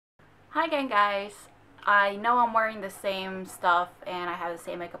Hi again, guys. I know I'm wearing the same stuff and I have the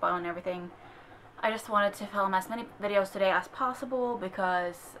same makeup on and everything. I just wanted to film as many videos today as possible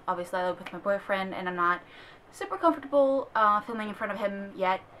because obviously I live with my boyfriend and I'm not super comfortable filming in front of him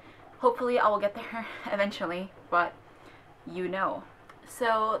yet. Hopefully I will get there eventually, but you know.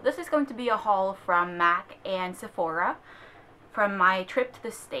 So this is going to be a haul from MAC and Sephora from my trip to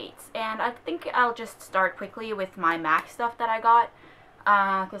the States, and I think I'll just start quickly with my MAC stuff that I got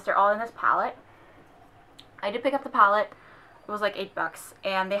because they're all in this palette. I did pick up the palette. It was like $8,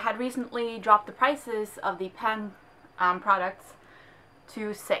 and they had recently dropped the prices of the pen products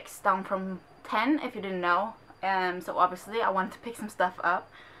to $6, down from $10 if you didn't know. So obviously I wanted to pick some stuff up,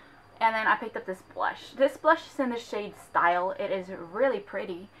 and then I picked up this blush. This blush is in the shade Style. It is really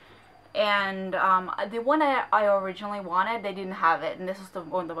pretty. And the one that I originally wanted, they didn't have it, and this was the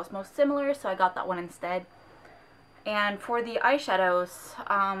one that was most similar, so I got that one instead. And for the eyeshadows,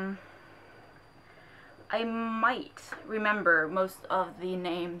 I might remember most of the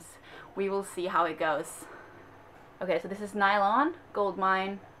names. We will see how it goes. Okay, so this is Nylon,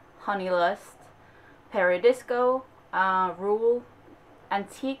 Goldmine, Honey Lust, Paradisco, Rule,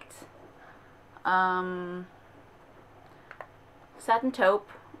 Antiqued, Satin Taupe,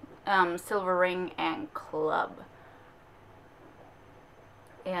 Silver Ring, and Club.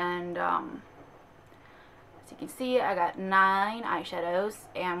 And as you can see, I got 9 eyeshadows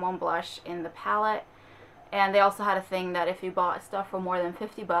and 1 blush in the palette. And they also had a thing that if you bought stuff for more than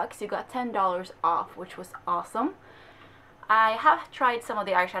 $50, you got $10 off, which was awesome. I have tried some of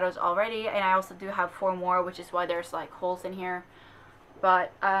the eyeshadows already, and I also do have 4 more, which is why there's like holes in here.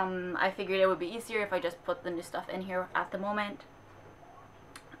 But I figured it would be easier if I just put the new stuff in here at the moment.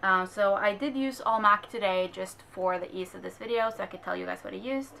 So I did use all MAC today just for the ease of this video, so I could tell you guys what I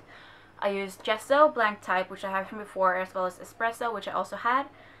used. I used Gesso Blank Type, which I have from before, as well as Espresso, which I also had.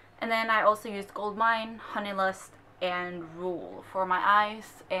 And then I also used Goldmine, Honey Lust, and Rule for my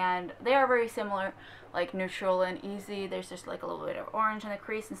eyes. And they are very similar, like neutral and easy. There's just like a little bit of orange in the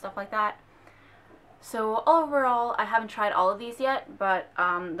crease and stuff like that. So overall, I haven't tried all of these yet, but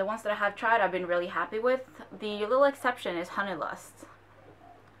the ones that I have tried I've been really happy with. The little exception is Honey Lust.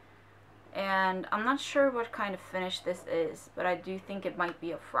 And I'm not sure what kind of finish this is, but I do think it might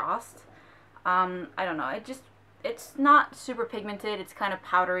be a frost. I don't know, it's not super pigmented, it's kind of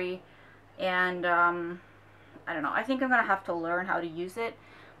powdery, and I don't know, I think I'm gonna have to learn how to use it,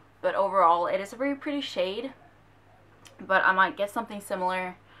 but overall it is a very pretty shade. But I might get something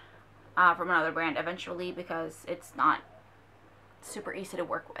similar from another brand eventually because it's not super easy to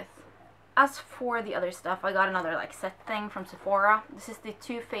work with. As for the other stuff, I got another like set thing from Sephora. This is the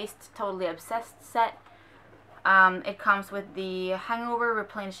Too Faced Totally Obsessed set. It comes with the Hangover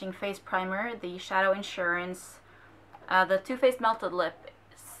Replenishing Face Primer, the Shadow Insurance, the Too Faced Melted Lip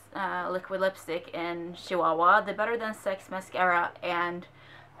Liquid Lipstick in Chihuahua, the Better Than Sex Mascara, and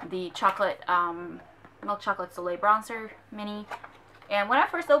the chocolate Milk Chocolate Soleil Bronzer Mini. And when I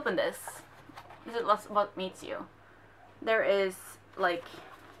first opened this is what meets you. There is like,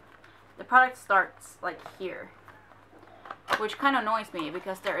 the product starts like here, which kind of annoys me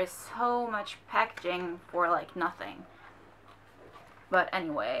because there is so much packaging for like nothing. But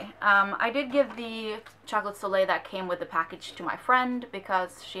anyway, I did give the Chocolate Soleil that came with the package to my friend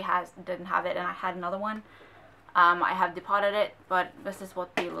because she didn't have it and I had another one. I have depotted it, but this is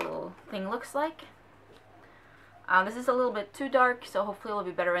what the little thing looks like. This is a little bit too dark, so hopefully it'll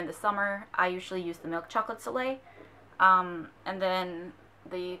be better in the summer. I usually use the Milk Chocolate Soleil. And then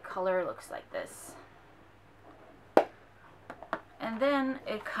the color looks like this. And then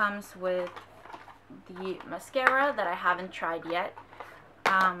it comes with the mascara that I haven't tried yet.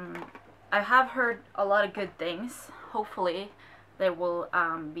 I have heard a lot of good things. Hopefully they will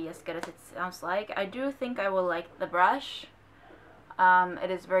be as good as it sounds like. I do think I will like the brush.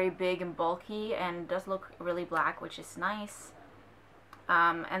 It is very big and bulky and does look really black, which is nice.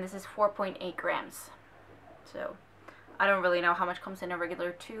 And this is 4.8 grams. So I don't really know how much comes in a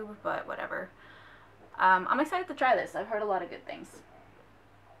regular tube, but whatever. I'm excited to try this. I've heard a lot of good things.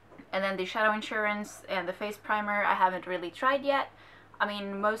 And then the Shadow Insurance and the face primer I haven't really tried yet. I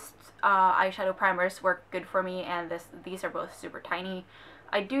mean, most eyeshadow primers work good for me, and these are both super tiny.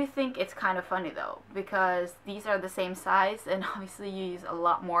 I do think it's kind of funny though, because these are the same size, and obviously you use a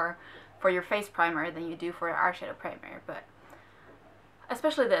lot more for your face primer than you do for your eyeshadow primer, but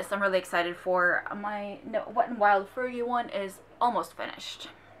especially this, I'm really excited for. My Wet n Wild Furry one is almost finished.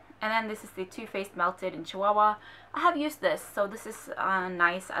 And then this is the Too Faced Melted in Chihuahua. I have used this, so this is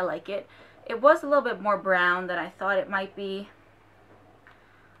nice. I like it. It was a little bit more brown than I thought it might be.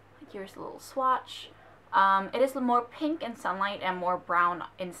 Here's a little swatch. It is more pink in sunlight and more brown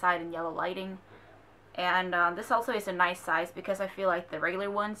inside in yellow lighting. And this also is a nice size because I feel like the regular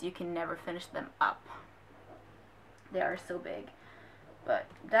ones, you can never finish them up. They are so big. But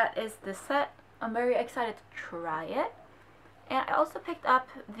that is the set. I'm very excited to try it. And I also picked up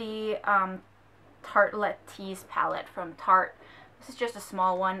the Tartelette Tease palette from Tarte. This is just a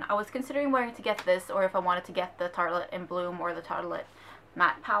small one. I was considering whether to get this or if I wanted to get the Tartelette in Bloom or the Tartelette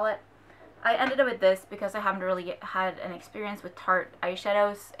Matte palette. I ended up with this because I haven't really had an experience with Tarte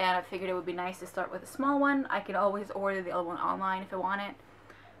eyeshadows, and I figured it would be nice to start with a small one. I can always order the other one online if I want it,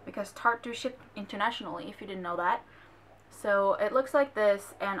 because Tarte do ship internationally, if you didn't know that. So it looks like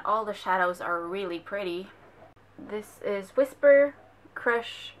this, and all the shadows are really pretty. This is Whisper,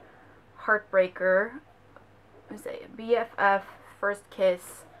 Crush, Heartbreaker, BFF, First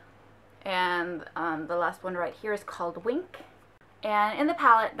Kiss, and the last one right here is called Wink. And in the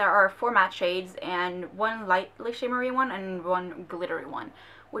palette there are 4 matte shades and 1 lightly shimmery one and 1 glittery one,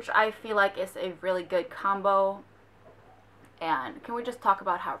 which I feel like is a really good combo. And can we just talk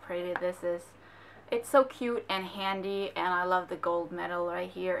about how pretty this is? It's so cute and handy, and I love the gold metal right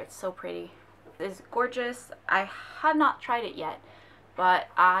here. It's so pretty. It's gorgeous. I have not tried it yet, but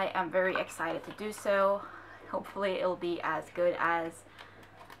I am very excited to do so. Hopefully it'll be as good as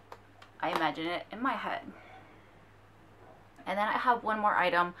I imagine it in my head. And then I have one more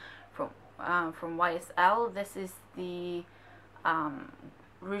item from YSL. This is the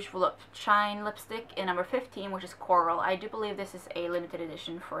Rouge Volupte Shine lipstick in number 15, which is Coral. I do believe this is a limited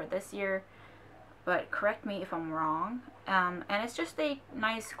edition for this year, but correct me if I'm wrong. And it's just a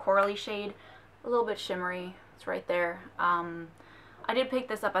nice corally shade, a little bit shimmery. It's right there. I did pick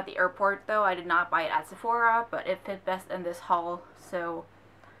this up at the airport though. I did not buy it at Sephora, but it fit best in this haul, so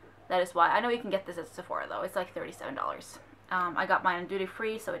that is why. I know you can get this at Sephora though. It's like $37. I got mine on duty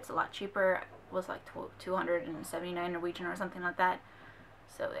free, so it's a lot cheaper. It was like 279 Norwegian or something like that.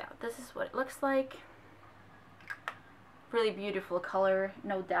 So yeah, this is what it looks like. Really beautiful color,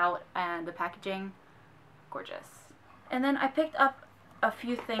 no doubt, and the packaging, gorgeous. And then I picked up a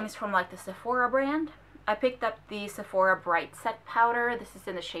few things from like the Sephora brand. I picked up the Sephora Bright Set Powder. This is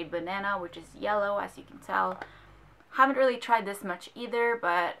in the shade Banana, which is yellow, as you can tell. Haven't really tried this much either,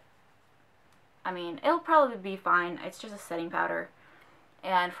 but I mean, it'll probably be fine. It's just a setting powder.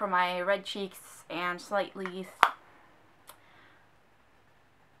 And for my red cheeks and slightly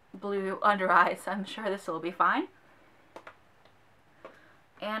blue under eyes, I'm sure this will be fine.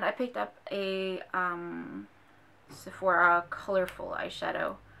 And I picked up a Sephora colorful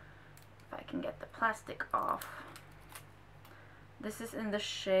eyeshadow. If I can get the plastic off. This is in the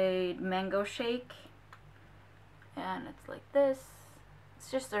shade Mango Shake. And it's like this. It's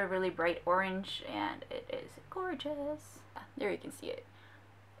just a really bright orange, and it is gorgeous. There you can see it.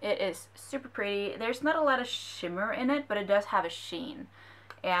 It is super pretty. There's not a lot of shimmer in it, but it does have a sheen.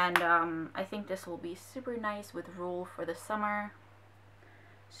 And I think this will be super nice with Rule for the summer.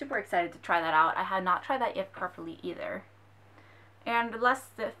 Super excited to try that out. I had not tried that yet properly either. And last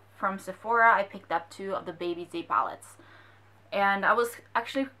from Sephora, I picked up 2 of the Baby Z palettes. And I was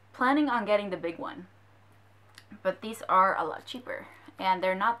actually planning on getting the big one, but these are a lot cheaper. And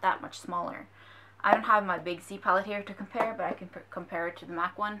they're not that much smaller. I don't have my big Z palette here to compare, but I can compare it to the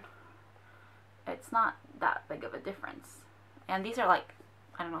MAC one. It's not that big of a difference. And these are like,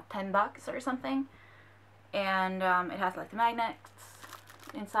 I don't know, $10 or something. And it has like the magnets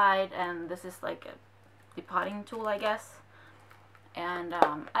inside, and this is like a depotting tool, I guess. And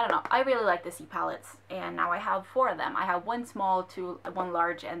I don't know, I really like the Z palettes, and now I have 4 of them. I have 1 small, 1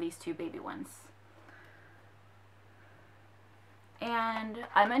 large, and these 2 baby ones. And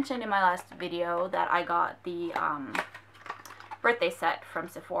I mentioned in my last video that I got the birthday set from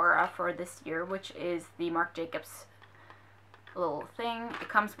Sephora for this year, which is the Marc Jacobs little thing. It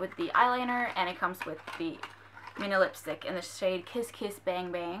comes with the eyeliner, and it comes with the mini lipstick in the shade Kiss Kiss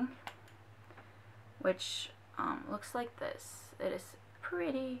Bang Bang, which looks like this. It is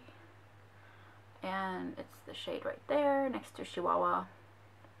pretty, and it's the shade right there next to Chihuahua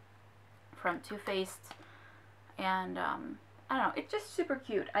from Too Faced. And I don't know, it's just super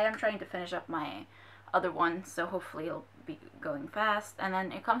cute. I am trying to finish up my other one, so hopefully it'll be going fast. And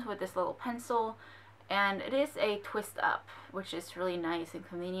then it comes with this little pencil, and it is a twist up, which is really nice and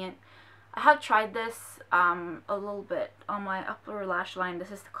convenient. I have tried this a little bit on my upper lash line.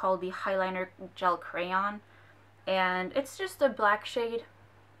 This is called the Highliner Gel Crayon, and it's just a black shade.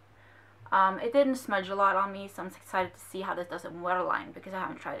 It didn't smudge a lot on me, so I'm excited to see how this does in waterline, because I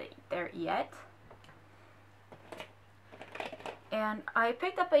haven't tried it there yet. And I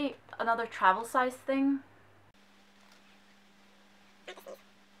picked up another travel size thing.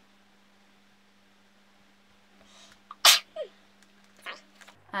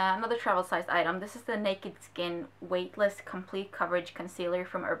 Another travel size item. This is the Naked Skin Weightless Complete Coverage Concealer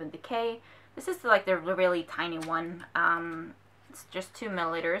from Urban Decay. This is like the really tiny one. It's just 2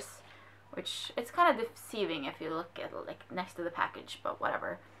 milliliters, which it's kind of deceiving if you look at like next to the package, but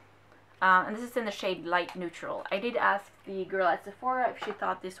whatever. And this is in the shade Light Neutral. I did ask the girl at Sephora if she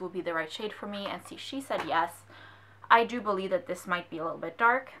thought this would be the right shade for me, and she said yes. I do believe that this might be a little bit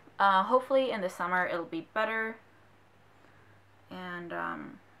dark. Hopefully in the summer it'll be better. And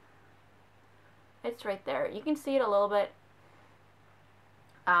it's right there. You can see it a little bit.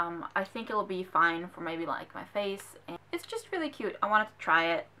 I think it'll be fine for maybe like my face. And it's just really cute. I wanted to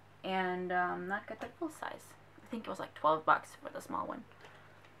try it and not get the full size. I think it was like 12 bucks for the small one.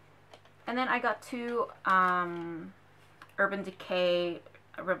 And then I got 2 Urban Decay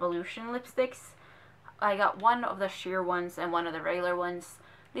Revolution lipsticks. I got one of the sheer ones and one of the regular ones.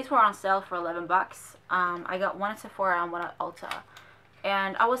 These were on sale for 11 bucks. I got one at Sephora and one at Ulta.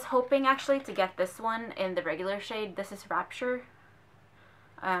 And I was hoping actually to get this one in the regular shade. This is Rapture.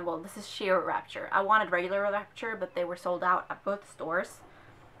 Well, this is sheer Rapture. I wanted regular Rapture, but they were sold out at both stores.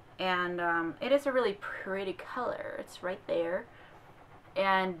 And it is a really pretty color. It's right there.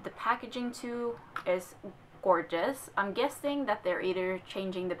 And the packaging too is gorgeous. I'm guessing that they're either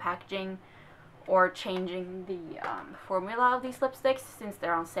changing the packaging or changing the formula of these lipsticks since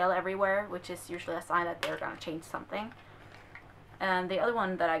they're on sale everywhere, which is usually a sign that they're gonna change something. And the other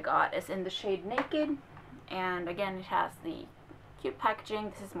one that I got is in the shade Naked, and again it has the cute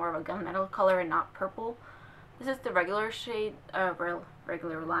packaging. This is more of a gunmetal color and not purple. This is the regular shade,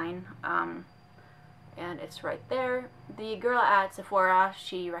 regular line, and it's right there. The girl at Sephora,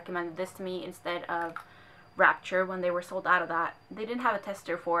 she recommended this to me instead of Rapture when they were sold out of that. They didn't have a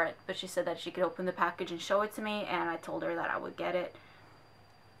tester for it, but she said that she could open the package and show it to me, and I told her that I would get it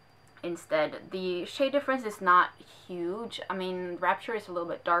instead. The shade difference is not huge. I mean, Rapture is a little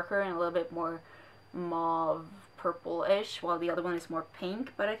bit darker and a little bit more mauve purple-ish, while the other one is more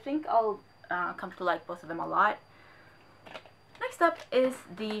pink, but I think I'll come to like both of them a lot. Next up is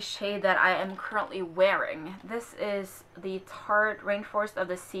the shade that I am currently wearing. This is the Tarte Rainforest of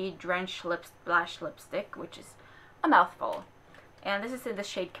the Sea Drenched Lip Splash Lipstick, which is a mouthful. And this is in the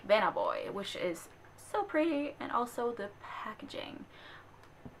shade Cabana Boy, which is so pretty, and also the packaging.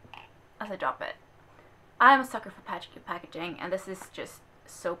 As I drop it. I'm a sucker for packaging, and this is just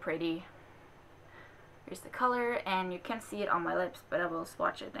so pretty. Here's the color, and you can't see it on my lips, but I will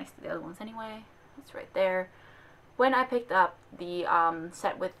swatch it next to the other ones anyway. It's right there. When I picked up the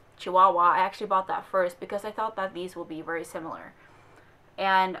set with Chihuahua, I actually bought that first because I thought that these will be very similar.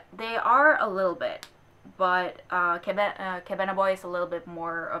 And they are a little bit, but Cabana Boy is a little bit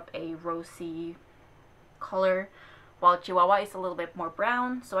more of a rosy color, while Chihuahua is a little bit more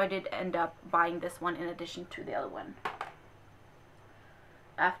brown, so I did end up buying this one in addition to the other one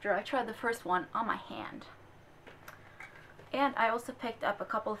after I tried the first one on my hand. And I also picked up a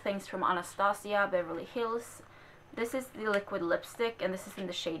couple of things from Anastasia Beverly Hills. This is the liquid lipstick, and this is in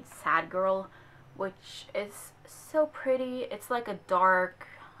the shade Sad Girl, which is so pretty. It's like a dark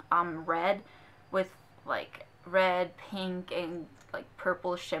red with like red, pink, and like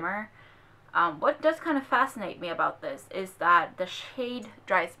purple shimmer. What does kind of fascinate me about this is that the shade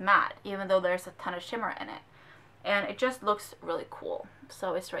dries matte, even though there's a ton of shimmer in it. And it just looks really cool.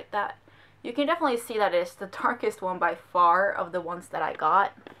 So it's right that. You can definitely see that it's the darkest one by far of the ones that I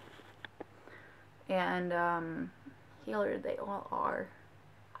got. And here they all are.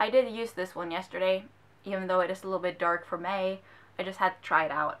 I did use this one yesterday, even though it is a little bit dark for May. I just had to try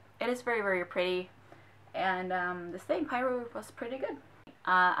it out. It is very, very pretty. And the Staying Pyro was pretty good.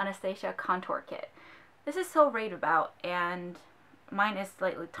 Anastasia Contour Kit. This is so raved about, and mine is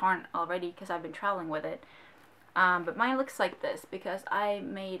slightly torn already because I've been traveling with it. But mine looks like this because I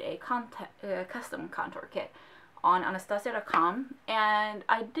made a custom contour kit on Anastasia.com, and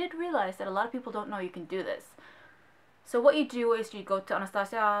I did realize that a lot of people don't know you can do this. So what you do is you go to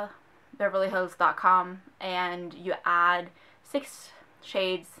AnastasiaBeverlyHills.com and you add 6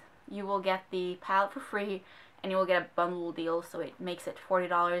 shades. You will get the palette for free, and you will get a bundle deal, so it makes it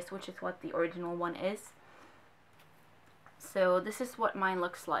 $40, which is what the original one is. So this is what mine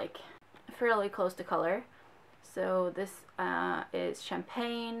looks like. Fairly close to color. So this is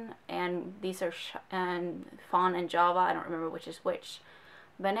Champagne, and these are Fawn and Java. I don't remember which is which.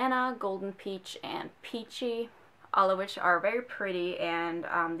 Banana, Golden Peach, and Peachy. All of which are very pretty, and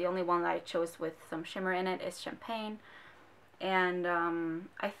the only one that I chose with some shimmer in it is Champagne. And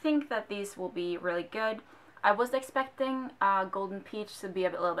I think that these will be really good. I was expecting Golden Peach to be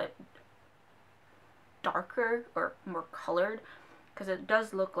a little bit darker or more colored, because it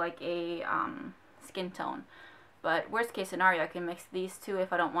does look like a skin tone. but worst case scenario, I can mix these two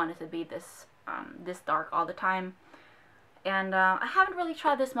if I don't want it to be this this dark all the time. And I haven't really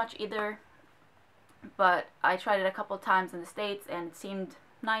tried this much either, but I tried it a couple of times in the States and it seemed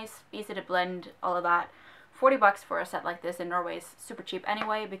nice, easy to blend, all of that. 40 bucks for a set like this in Norway is super cheap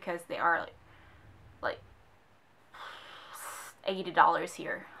anyway, because they are like $80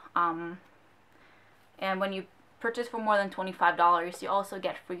 here. And when you purchase for more than $25, you also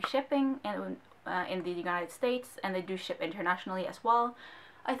get free shipping in the United States, and they do ship internationally as well.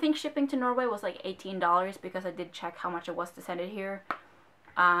 I think shipping to Norway was like $18 because I did check how much it was to send it here.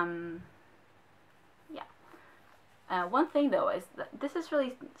 Yeah. One thing though is that this is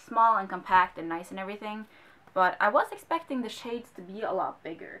really small and compact and nice and everything, but I was expecting the shades to be a lot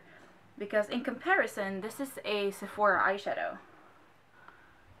bigger, because in comparison, this is a Sephora eyeshadow,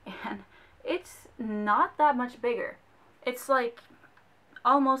 and it's not that much bigger. It's like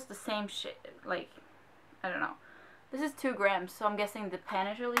almost the same shade, like, I don't know. This is 2 grams, so I'm guessing the pan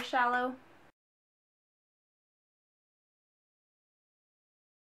is really shallow.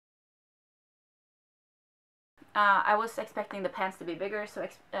 I was expecting the pans to be bigger, so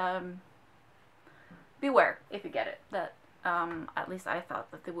beware if you get it. That at least I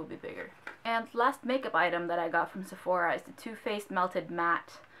thought that they would be bigger. And last makeup item that I got from Sephora is the Too Faced Melted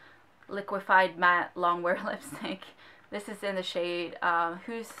Matte Liquefied Matte Longwear Lipstick. This is in the shade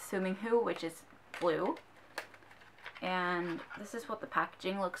Who's Assuming Who, which is blue. And this is what the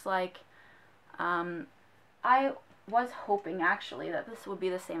packaging looks like. I was hoping actually that this would be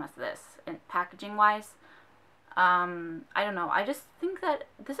the same as this in packaging wise. I don't know, I just think that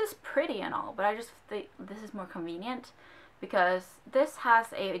this is pretty and all, but I just think this is more convenient, because this has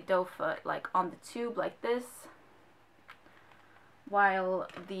a doe foot like on the tube like this, while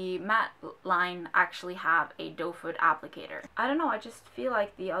the matte line actually have a doe foot applicator. I don't know, I just feel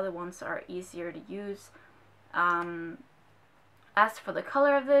like the other ones are easier to use. As for the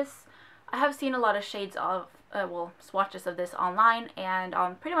color of this, I have seen a lot of shades of, well, swatches of this online, and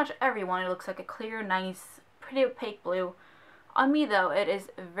on pretty much everyone it looks like a clear, nice, pretty opaque blue. On me though, it is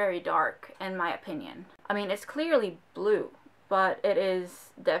very dark in my opinion. I mean, it's clearly blue, but it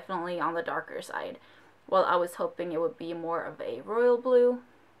is definitely on the darker side. Well, I was hoping it would be more of a royal blue,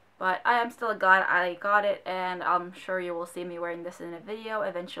 but I am still glad I got it, and I'm sure you will see me wearing this in a video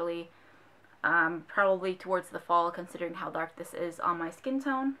eventually. Probably towards the fall, considering how dark this is on my skin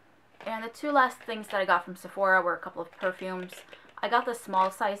tone. And the 2 last things that I got from Sephora were a couple of perfumes. I got the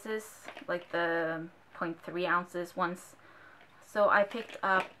small sizes, like the 0.3 ounces ones. So I picked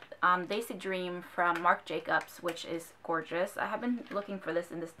up Daisy Dream from Marc Jacobs, which is gorgeous. I have been looking for this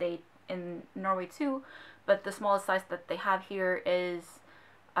in Norway too, but the smallest size that they have here is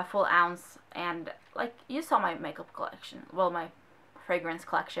a full ounce, and like you saw my makeup collection, well, my fragrance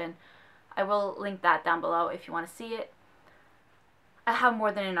collection. I will link that down below if you want to see it. I have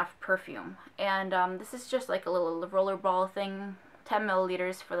more than enough perfume, and this is just like a little roller ball thing, 10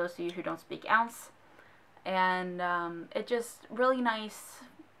 milliliters for those of you who don't speak ounce, and it just really nice,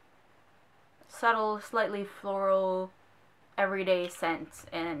 subtle, slightly floral, everyday scent,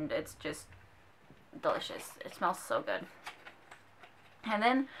 and it's just delicious. It smells so good. And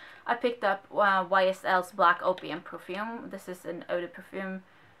then I picked up YSL's Black Opium perfume. This is an eau de perfume,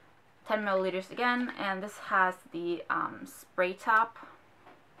 10 milliliters again, and this has the spray top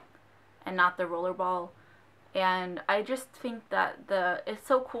and not the roller ball. And I just think that it's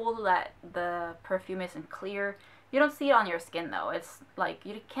so cool that the perfume isn't clear. You don't see it on your skin though. It's like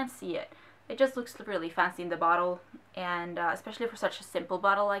you can't see it. It just looks really fancy in the bottle, and especially for such a simple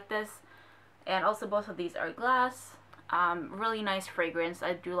bottle like this. And also both of these are glass. Really nice fragrance.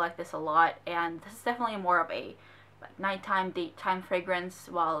 I do like this a lot, and this is definitely more of a nighttime, daytime fragrance,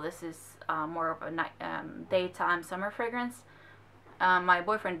 while this is more of a daytime, summer fragrance. My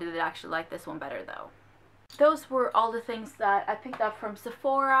boyfriend did actually like this one better though. Those were all the things that I picked up from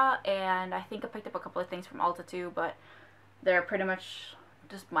Sephora, and I think I picked up a couple of things from Ulta too, but they're pretty much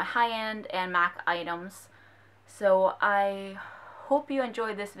just my high-end and MAC items. So I hope you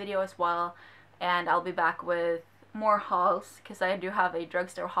enjoyed this video as well, and I'll be back with more hauls, because I do have a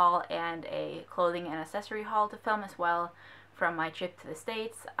drugstore haul and a clothing and accessory haul to film as well from my trip to the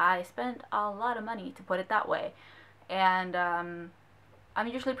States. I spent a lot of money, to put it that way, and I'm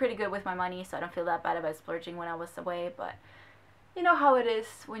usually pretty good with my money, so I don't feel that bad about splurging when I was away, but you know how it is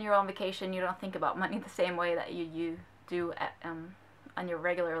when you're on vacation. You don't think about money the same way that you do at, on your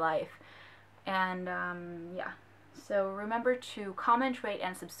regular life. And yeah, so remember to comment, rate,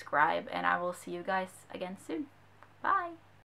 and subscribe, and I will see you guys again soon. Bye!